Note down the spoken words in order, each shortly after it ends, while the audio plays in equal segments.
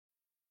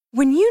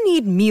When you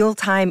need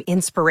mealtime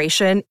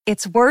inspiration,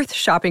 it's worth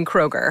shopping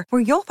Kroger,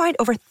 where you'll find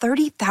over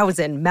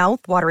 30,000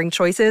 mouth-watering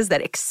choices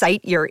that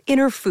excite your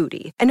inner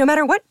foodie. And no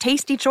matter what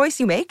tasty choice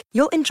you make,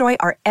 you'll enjoy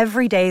our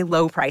everyday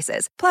low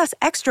prices, plus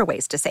extra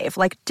ways to save,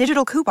 like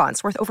digital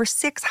coupons worth over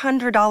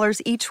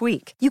 $600 each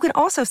week. You can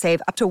also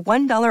save up to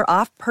 $1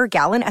 off per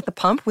gallon at the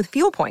pump with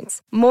fuel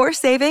points. More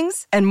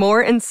savings and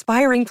more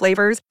inspiring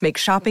flavors make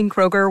shopping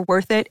Kroger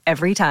worth it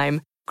every time.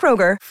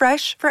 Kroger,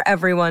 fresh for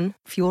everyone.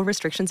 Fuel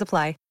restrictions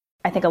apply.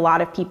 I think a lot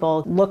of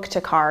people look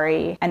to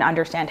Karri and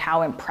understand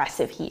how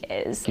impressive he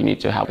is. You need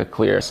to have a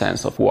clear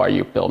sense of who are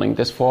you building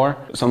this for.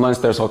 Sometimes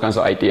there's all kinds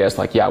of ideas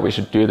like, yeah, we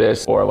should do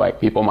this. Or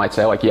like people might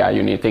say like, yeah,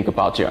 you need to think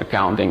about your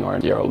accounting or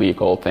your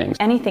legal things.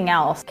 Anything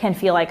else can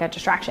feel like a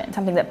distraction,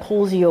 something that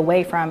pulls you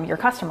away from your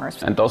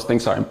customers. And those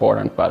things are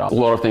important, but a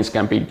lot of things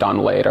can be done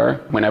later.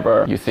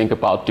 Whenever you think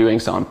about doing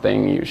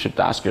something, you should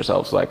ask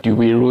yourselves like, do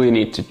we really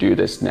need to do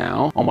this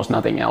now? Almost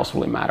nothing else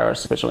really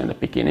matters, especially in the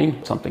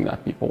beginning, something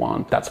that people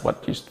want. That's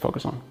what you should focus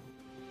on.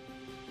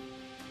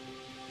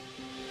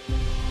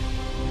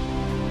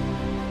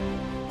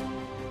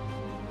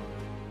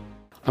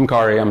 I'm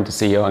Karri, I'm the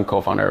CEO and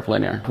co-founder of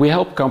Linear. We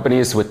help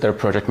companies with their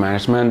project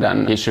management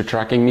and issue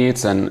tracking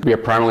needs, and we are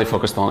primarily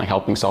focused on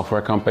helping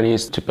software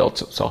companies to build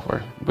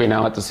software. We're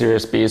now at the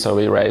Series B, so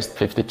we raised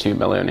 $52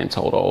 million in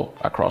total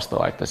across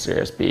the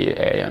Series B,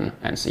 A,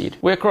 and seed.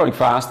 We're growing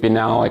fast. We're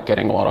now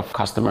getting a lot of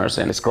customers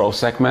in this growth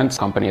segment.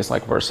 Companies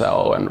like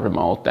Vercel and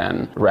Remote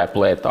and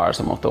Replit are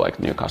some of the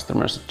new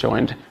customers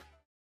joined.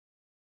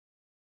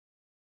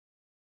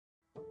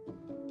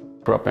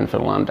 Grew up in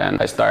Finland and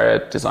I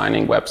started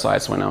designing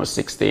websites when I was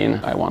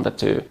 16. I wanted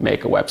to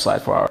make a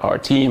website for our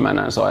team,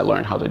 and so I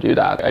learned how to do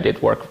that. I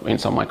did work in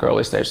some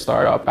early stage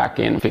startup back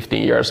in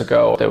 15 years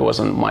ago. There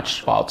wasn't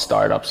much about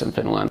startups in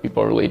Finland.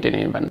 People really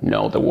didn't even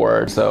know the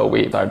word. So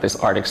we started this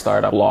Arctic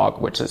startup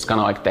blog, which is kind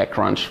of like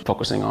TechCrunch,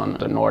 focusing on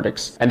the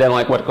Nordics. And then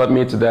what got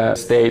me to the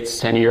States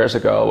 10 years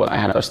ago, I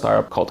had a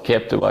startup called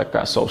Kip,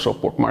 a social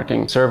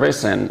bookmarking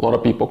service, and a lot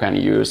of people can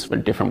use it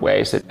in different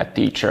ways. A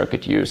teacher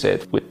could use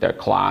it with their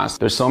class.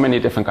 There's so many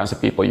different kinds of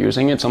people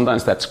using it.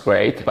 Sometimes that's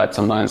great, but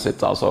sometimes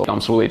it also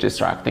becomes really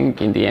distracting.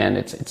 In the end,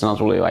 it's not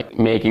really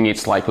making it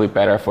slightly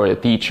better for the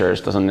teachers,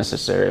 doesn't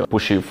necessarily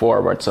push you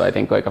forward. So I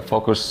think a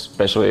focus,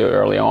 especially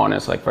early on,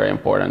 is very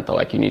important.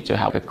 You need to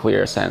have a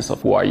clear sense of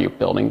who are you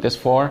building this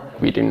for.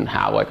 We didn't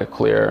have a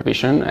clear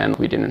vision, and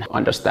we didn't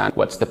understand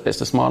what's the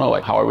business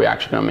model, how are we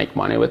actually going to make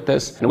money with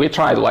this. And we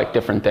tried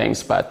different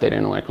things, but they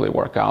didn't really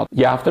work out.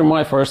 Yeah, after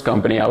my first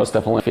company, I was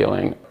definitely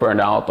feeling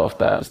burned out of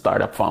the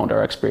startup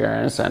founder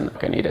experience, and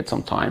I needed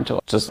some time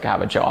to just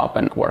have a job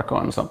and work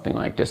on something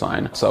like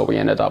design. So we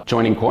ended up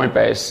joining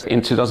Coinbase.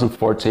 In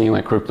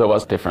 2014, crypto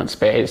was a different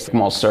space.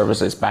 Most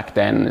services back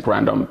then,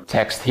 random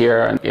text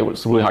here, and it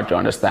was really hard to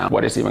understand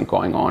what is even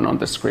going on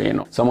the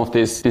screen. Some of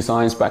these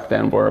designs back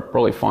then were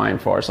probably fine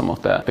for some of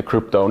the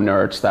crypto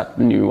nerds that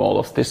knew all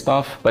of this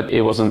stuff, but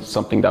it wasn't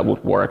something that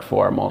would work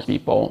for most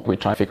people. We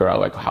tried to figure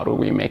out how do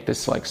we make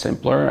this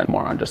simpler and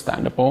more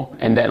understandable,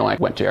 and then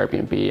went to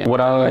Airbnb. And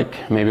what I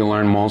maybe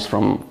learned most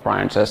from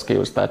Brian Chesky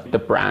was that the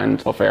brand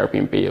of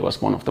Airbnb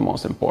was one of the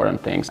most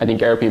important things. I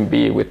think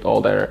Airbnb, with all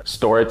their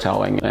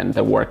storytelling and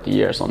the work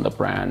years on the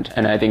brand,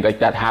 and I think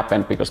that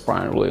happened because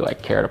Brian really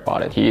cared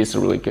about it. He is a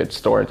really good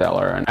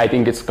storyteller, and I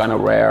think it's kind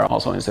of rare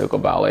also in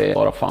Silicon Valley. A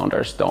lot of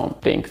founders don't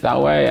think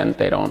that way, and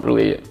they don't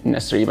really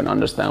necessarily even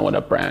understand what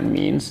a brand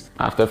means.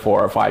 After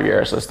 4 or 5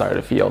 years, I started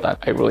to feel that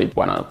I really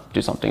want to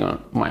do something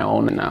on my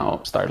own, and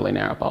now started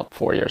Linear about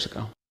 4 years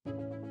ago.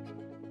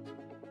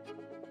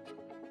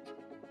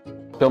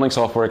 Building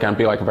software can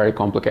be a very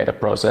complicated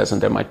process,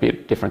 and there might be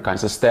different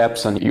kinds of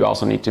steps, and you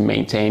also need to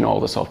maintain all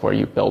the software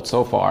you built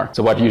so far.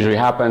 So what usually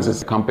happens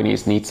is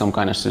companies need some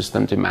kind of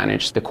system to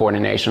manage the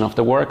coordination of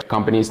the work.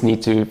 Companies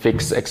need to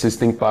fix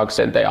existing bugs,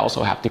 and they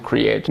also have to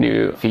create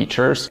new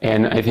features.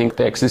 And I think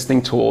the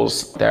existing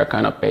tools, they're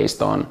kind of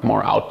based on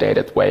more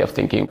outdated way of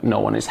thinking.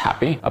 No one is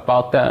happy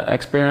about the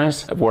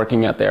experience.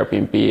 Working at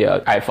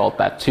Airbnb, I felt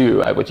that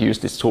too. I would use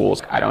these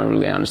tools. I don't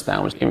really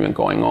understand what's even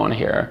going on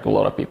here. A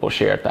lot of people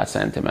shared that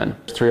sentiment.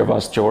 3 of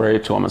us, Jory,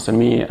 Thomas, and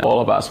me,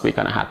 all of us, we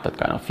kind of had that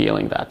kind of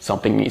feeling that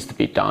something needs to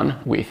be done.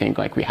 We think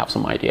we have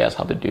some ideas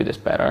how to do this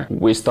better.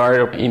 We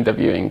started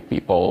interviewing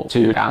people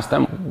to ask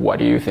them, what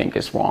do you think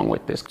is wrong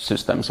with these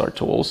systems or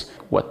tools?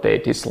 What they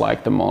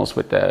dislike the most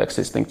with the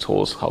existing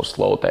tools, how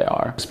slow they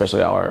are.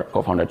 Especially our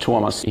co-founder,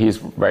 Thomas, he's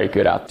very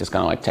good at this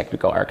kind of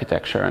technical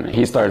architecture. And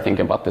he started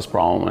thinking about this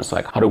problem. It's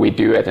how do we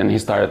do it? And he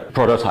started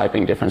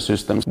prototyping different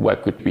systems.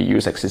 What could we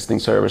use existing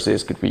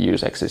services? Could we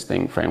use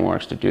existing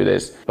frameworks to do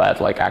this? But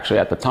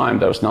actually at the time,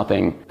 there was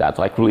nothing that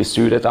really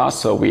suited us.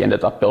 So we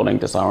ended up building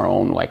this our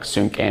own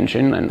sync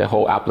engine, and the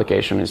whole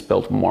application is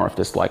built more of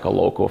this a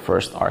local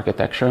first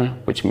architecture,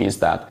 which means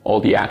that all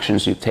the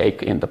actions you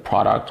take in the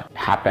product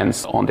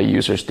happens on the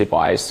user's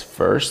device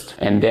first,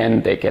 and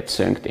then they get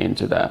synced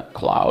into the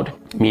cloud.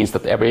 means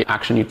that every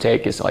action you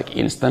take is like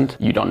instant.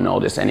 You don't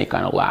notice any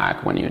kind of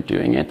lag when you're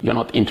doing it. You're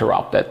not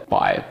interrupted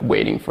by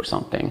waiting for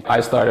something.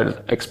 I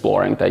started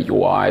exploring the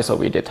UI, so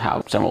we did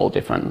have several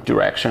different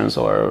directions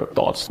or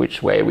thoughts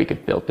which way we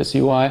could build this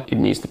UI. It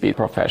needs to be a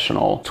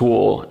professional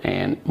tool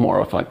and more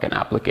of like an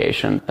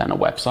application than a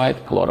website.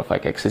 A lot of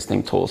like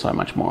existing tools are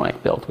much more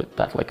like built with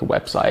that like a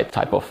website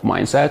type of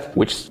mindset,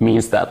 which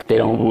means that they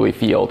don't really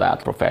feel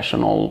that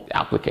professional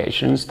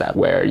applications that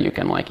where you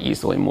can like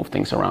easily move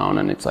things around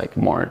and it's like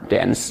more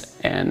dense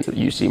and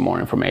you see more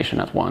information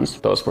at once.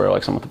 Those were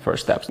like some of the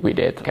first steps we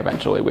did.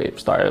 Eventually we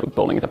started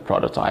building the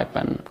prototype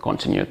and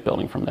continued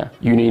building from there.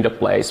 You need a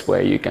place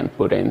where you can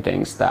put in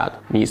things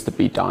that needs to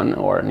be done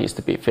or needs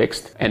to be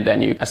fixed, and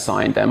then you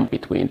assign them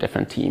between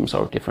different teams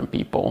or different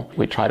people.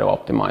 We try to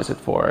optimize it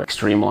for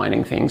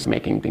streamlining things,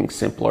 making things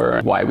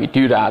simpler. Why we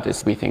do that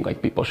is we think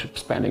like people should be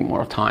spending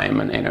more time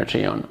and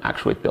energy on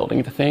actually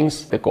building the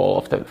things. The goal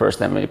of the first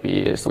MVP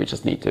is we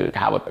just need to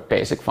have a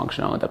basic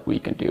functionality that we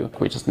can do.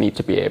 We just need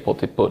to be able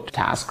to put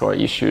tasks or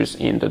issues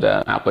into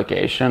the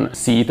application,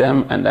 see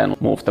them, and then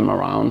move them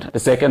around. The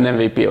second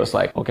MVP was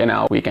like, okay,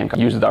 now we can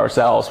use it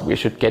ourselves. We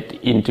should get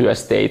into a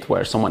state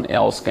where someone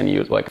else can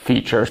use like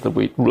features that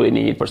we really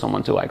need for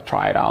someone to like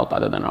try it out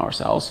other than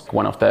ourselves.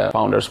 One of the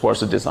founders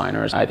was a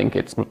designer. I think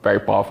it's a very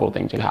powerful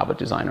thing to have a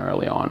designer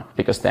early on,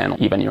 because then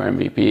even your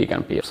MVP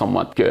can be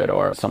somewhat good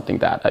or something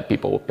that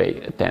people will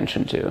pay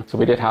attention to. So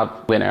we did have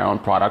Linear on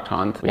Product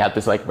Hunt. We had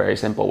this like very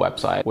simple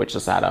website which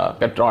just had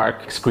a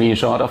dark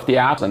screenshot of the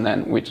apps, and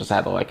then we just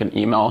had like an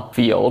email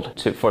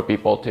field for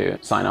people to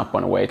sign up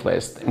on a wait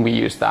list. And we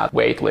used that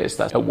wait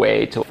list as a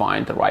way to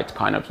find the right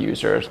kind of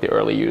users, the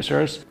early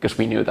users, because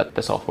we knew that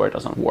the software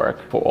doesn't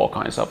work for all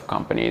kinds of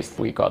companies.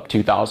 We got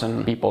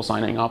 2,000 people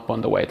signing up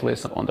on the wait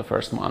list on the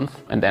first month.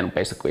 And then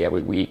basically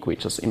every week we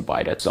just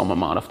invited some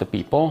amount of the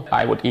people.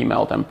 I would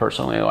email them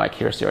personally, like,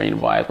 here's your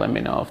invite, let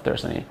me know if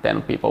there's any.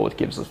 Then people would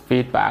give us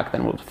feedback,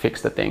 then we'll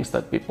fix the things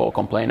that people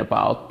complain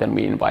about. Then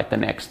we invite the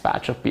next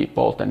batch of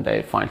people, then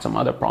they find some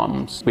other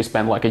problems. We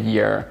spent like a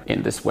year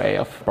in this way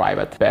of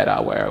private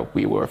beta where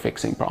we were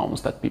fixing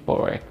problems that people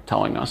were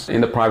telling us.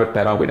 In the private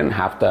beta, we didn't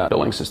have the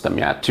billing system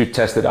yet. To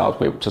test it out,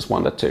 we just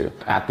wanted to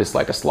add this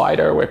like a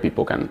slider where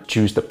people can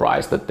choose the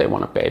price that they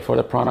want to pay for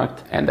the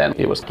product. And then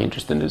it was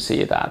interesting to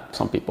see that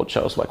some people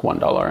chose like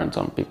 $1 and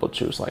some people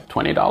choose like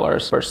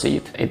 $20 per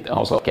seat. It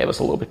also gave us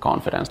a little bit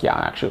confidence. Yeah,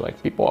 actually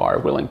like people are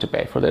willing to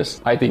pay for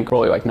this. I think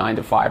probably like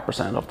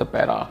 95% of the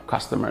beta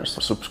customers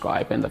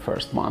subscribe in the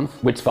first month,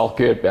 which felt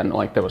good. And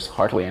like there was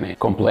hardly any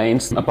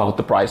complaints about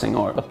the pricing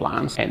or the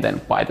plans. And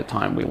then by the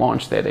time we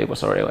launched it, it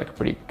was already like a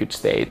pretty good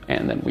state.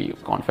 And then we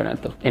were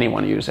confident that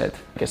anyone use it.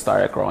 It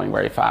started growing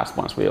very fast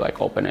once we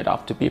like opened it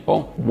up to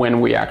people.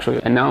 When we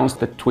actually announced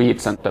the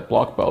tweets and the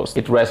blog posts,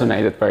 it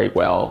resonated very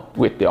well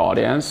with the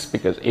audience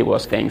because it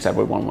was things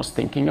everyone was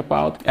thinking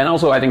about. And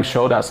also I think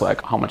showed us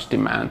like how much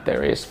demand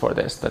there is for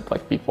this, that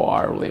like people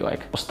are really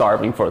like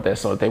starving for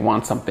this or they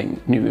want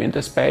something new in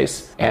the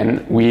space.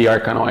 And we are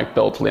kind of like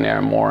built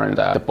Linear more in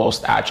the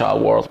post-agile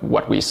world.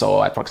 What we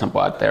saw at, for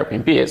example, at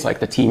Airbnb is like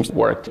the teams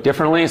worked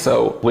differently.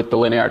 So with the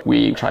Linear,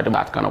 we tried to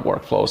add kind of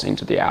workflows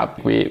into the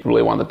app. We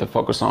really wanted to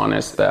focus on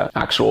is the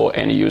actual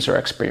end user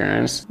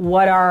experience.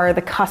 What are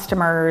the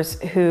customers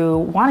who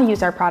want to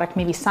use our product,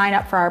 maybe sign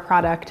up for our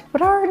product,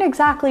 but aren't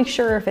exactly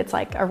sure if it's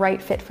like a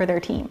right fit for their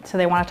team? So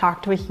they want to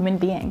talk to a human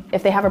being.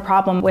 If they have a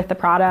problem with the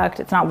product,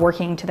 it's not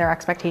working to their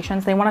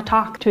expectations, they want to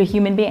talk to a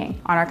human being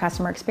on our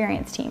customer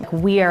experience team.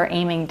 We are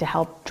aiming to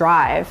help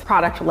drive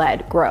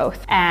product-led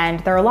growth. And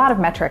there are a lot of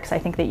metrics I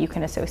think that you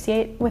can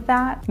associate with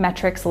that.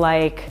 Metrics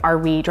like, are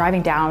we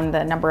driving down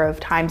the number of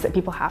times that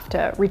people have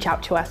to reach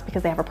out to us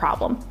because they have a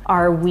problem?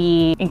 Are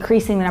we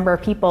increasing the number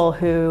of people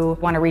who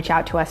want to reach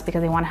out to us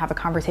because they want to have a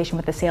conversation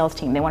with the sales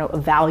team? They want to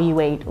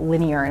evaluate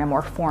Linear in a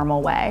more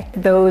formal way.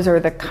 Those are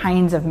the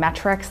kinds of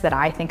metrics that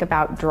I think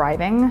about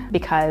driving,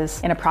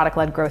 because in a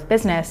product-led growth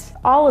business,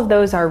 all of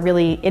those are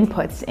really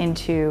inputs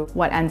into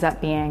what ends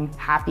up being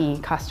happy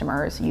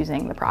customers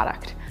using the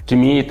product. To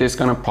me, these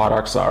kind of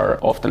products are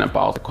often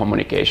about the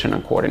communication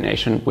and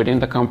coordination within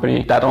the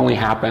company. That only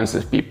happens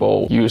if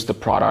people use the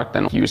product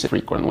and use it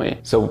frequently.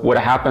 So what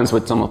happens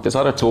with some of these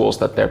other tools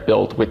that they're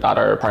built with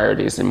other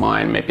priorities in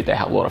mind, maybe they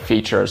have a lot of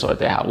features or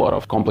they have a lot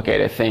of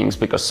complicated things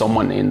because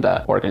someone in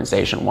the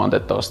organization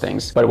wanted those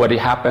things. But what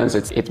happens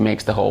is it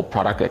makes the whole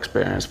product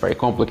experience very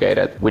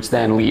complicated, which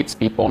then leads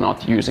people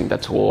not using the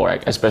tool, or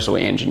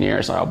especially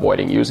engineers are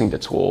avoiding using the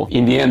tool.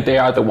 In the end, they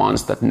are the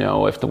ones that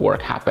know if the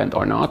work happened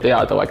or not. They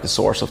are the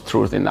source of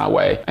truth in that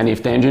way. And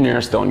if the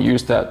engineers don't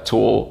use the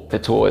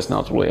tool is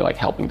not really like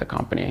helping the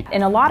company.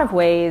 In a lot of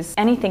ways,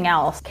 anything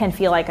else can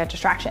feel like a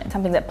distraction,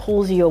 something that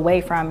pulls you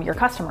away from your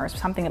customers,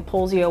 something that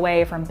pulls you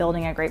away from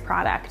building a great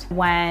product.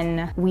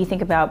 When we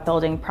think about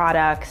building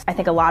products, I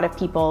think a lot of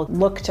people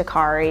look to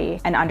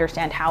Karri and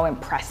understand how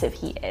impressive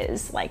he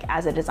is, like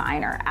as a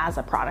designer, as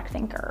a product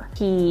thinker.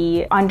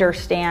 He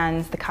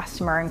understands the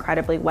customer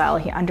incredibly well.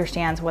 He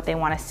understands what they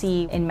want to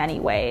see in many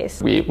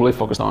ways. We really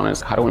focused on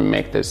is how do we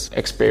make this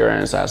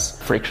experience experience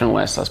as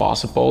frictionless as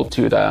possible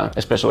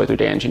especially to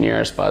the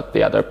engineers, but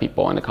the other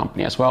people in the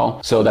company as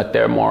well, so that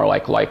they're more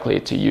likely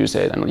to use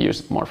it and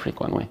use it more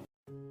frequently.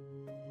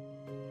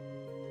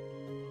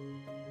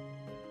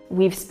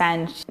 We've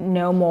spent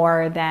no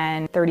more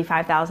than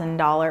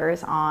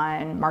 $35,000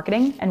 on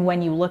marketing. And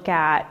when you look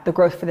at the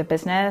growth for the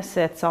business,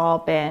 it's all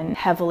been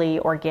heavily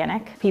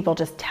organic. People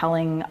just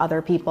telling other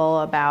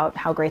people about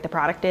how great the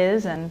product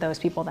is, and those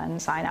people then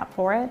sign up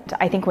for it.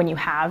 I think when you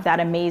have that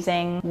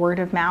amazing word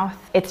of mouth,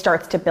 it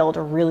starts to build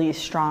a really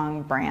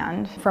strong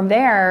brand. From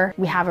there,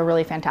 we have a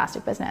really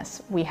fantastic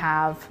business. We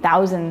have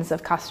thousands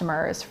of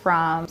customers,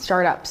 from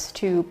startups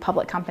to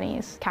public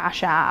companies,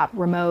 Cash App,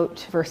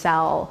 Remote,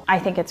 Vercel. I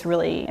think it's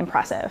really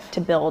impressive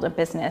to build a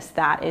business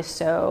that is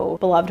so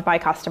beloved by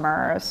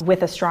customers,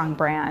 with a strong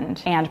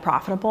brand, and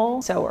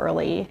profitable so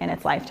early in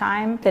its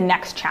lifetime. The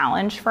next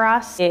challenge for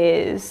us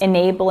is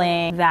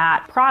enabling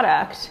that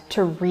product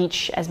to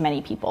reach as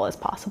many people as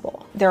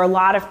possible. There are a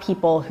lot of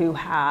people who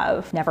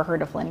have never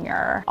heard of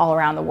Linear all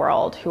around the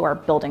world who are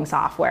building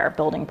software,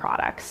 building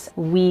products.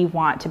 We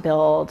want to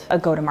build a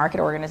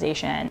go-to-market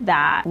organization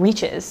that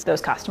reaches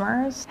those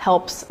customers,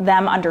 helps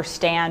them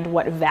understand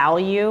what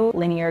value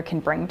Linear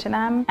can bring to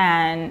them,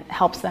 and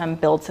helps them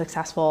build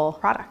successful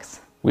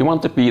products. We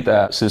want to be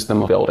the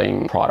system of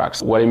building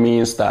products. What it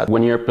means that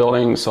when you're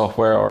building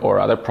software or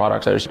other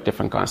products, there's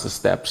different kinds of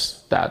steps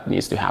that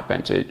needs to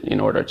happen in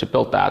order to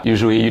build that.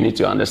 Usually you need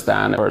to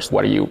understand first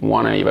what do you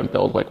want to even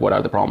build, what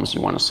are the problems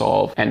you want to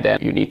solve, and then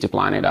you need to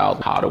plan it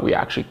out. How do we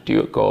actually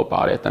go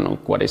about it, and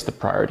what is the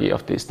priority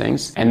of these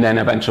things? And then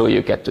eventually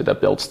you get to the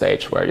build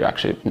stage where you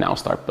actually now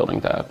start building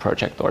the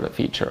project or the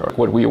feature.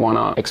 What we want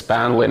to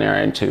expand Linear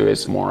into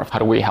is more of how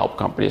do we help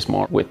companies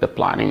more with the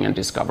planning and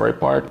discovery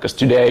part, because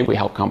today we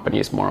help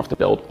companies more of the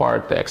build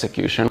part, the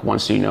execution.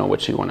 Once you know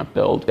what you want to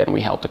build, then we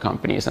help the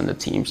companies and the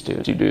teams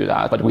to do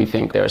that. But we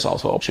think there's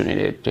also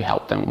opportunity to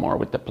help them more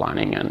with the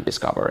planning and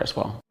discovery as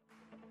well.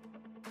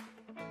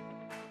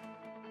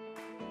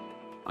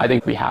 I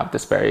think we have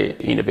this very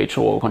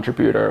individual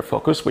contributor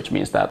focus, which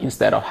means that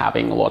instead of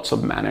having lots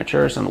of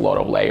managers and a lot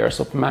of layers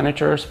of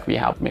managers, we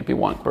have maybe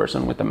one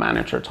person with the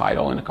manager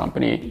title in the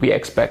company. We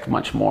expect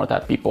much more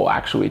that people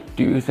actually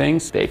do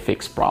things. They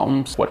fix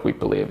problems. What we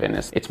believe in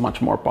is it's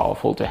much more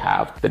powerful to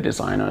have the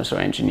designers or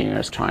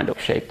engineers trying to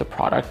shape the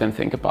product and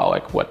think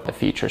about what the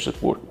features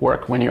would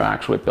work when you're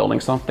actually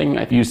building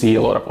something. You see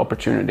a lot of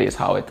opportunities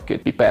how it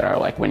could be better.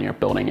 When you're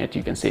building it,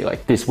 you can see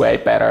this way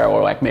better,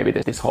 or maybe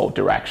this whole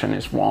direction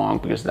is wrong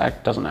because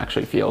that doesn't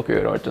actually feel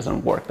good, or it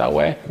doesn't work that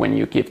way. When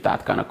you give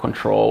that kind of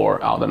control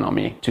or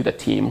autonomy to the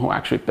team who are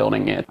actually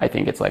building it, I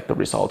think it's the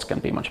results can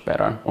be much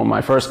better. On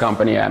my first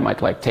company, I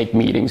might take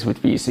meetings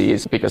with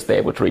VCs because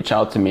they would reach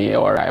out to me,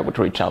 or I would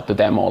reach out to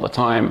them all the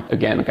time.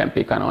 Again, it can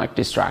be kind of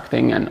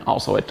distracting, and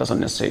also it doesn't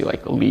necessarily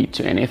lead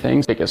to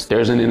anything because there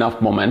isn't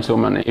enough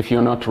momentum, and if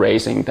you're not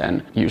raising,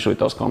 then usually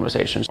those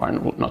conversations are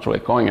not really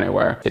going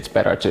anywhere. It's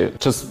better to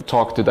just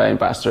talk to the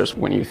investors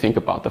when you think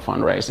about the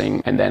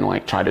fundraising, and then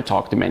try to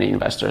talk to many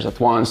investors at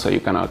once, so you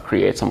kind of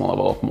create some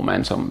level of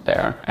momentum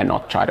there, and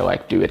not try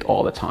to do it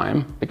all the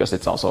time, because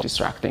it's also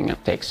distracting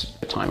and takes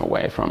time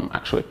away from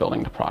actually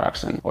building the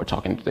products or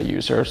talking to the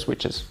users,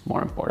 which is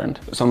more important.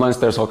 Sometimes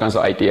there's all kinds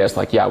of ideas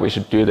yeah, we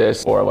should do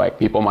this, or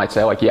people might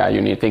say yeah,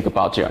 you need to think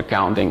about your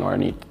accounting, or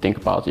need to think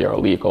about your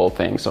legal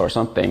things or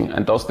something,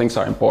 and those things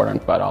are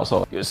important, but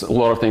also a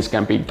lot of things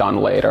can be done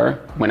later.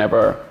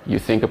 Whenever you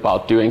think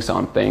about doing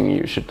something,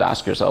 you should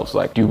ask yourselves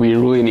do we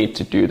really need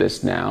to do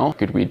this now?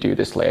 Could we do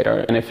this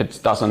later? And if it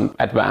doesn't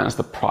advance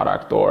the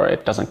product, or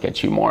it doesn't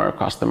get you more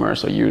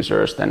customers or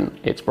users, then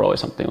it's probably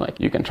something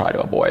you can try to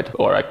avoid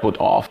or put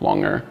off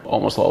longer.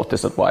 Almost all of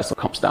this advice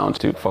comes down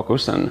to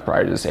focus and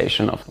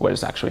prioritization of what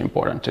is actually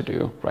important to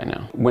do right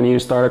now. When you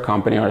start a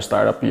company or a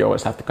startup, you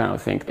always have to kind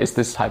of think, is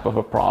this type of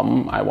a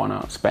problem I want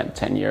to spend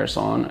 10 years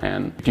on?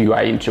 And do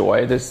I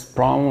enjoy this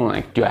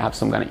problem? Do I have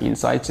some kind of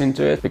insights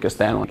into it? Because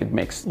then it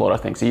makes a lot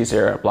of things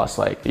easier. Plus,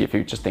 if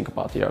you just think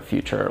about your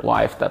future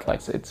life, that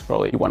it's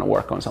probably you want to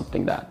work on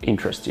something that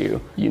interests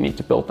you. You need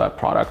to build that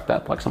product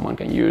that someone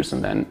can use,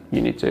 and then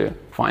you need to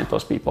find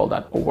those people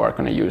that will work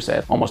and use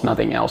it. Almost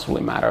nothing else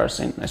really matters,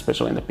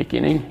 especially in the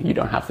beginning. You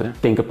don't have to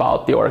think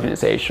about the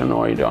organization,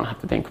 or you don't have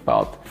to think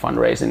about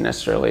fundraising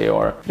necessarily,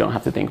 or you don't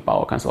have to think about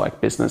all kinds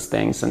of business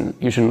things, and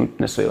you shouldn't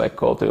necessarily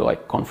go to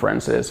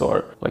conferences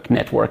or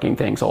networking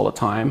things all the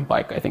time.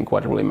 I think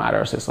what really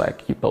matters is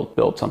you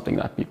build something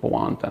that people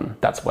want, and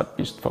that's what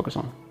you should focus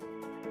on.